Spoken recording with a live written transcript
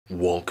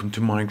Welcome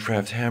to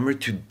Minecraft Hammer.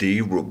 Today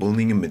we're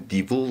building a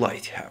medieval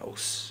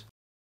lighthouse.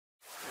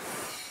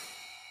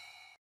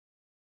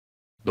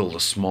 Build a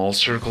small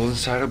circle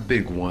inside a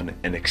big one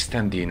and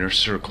extend the inner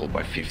circle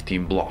by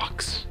 15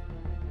 blocks.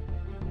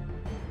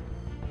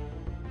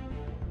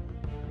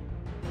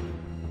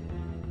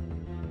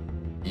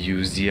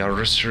 Use the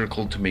outer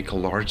circle to make a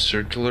large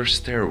circular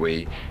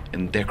stairway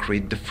and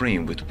decorate the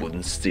frame with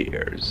wooden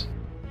stairs.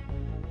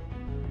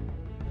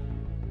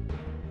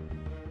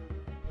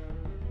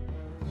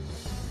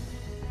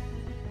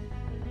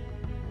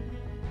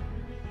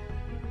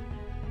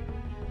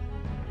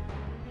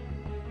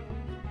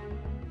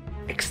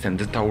 Extend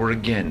the tower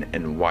again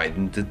and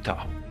widen the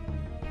top.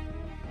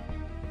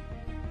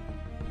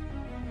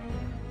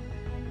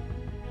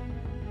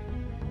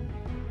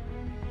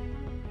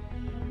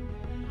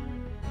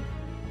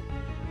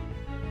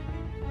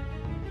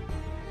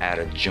 Add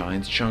a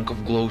giant chunk of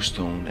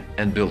glowstone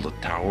and build a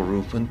tower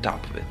roof on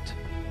top of it.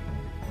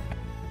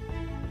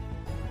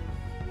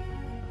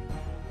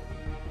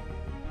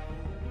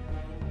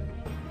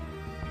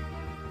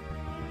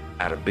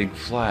 Add a big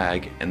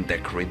flag and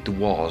decorate the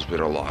walls with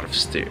a lot of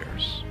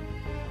stairs.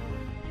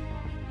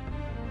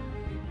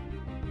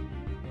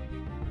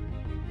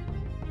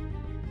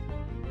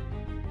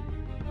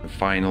 And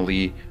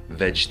finally,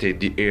 vegetate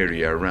the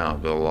area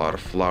around with a lot of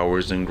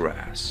flowers and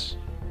grass.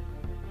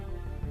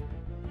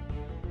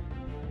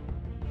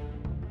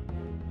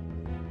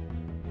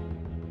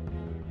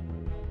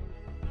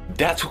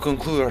 That will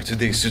conclude our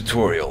today's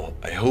tutorial.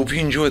 I hope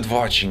you enjoyed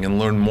watching and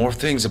learned more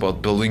things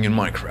about building in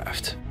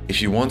Minecraft.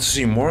 If you want to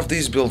see more of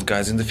these build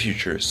guides in the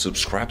future,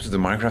 subscribe to the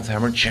Minecraft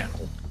Hammer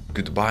channel.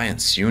 Goodbye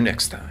and see you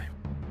next time.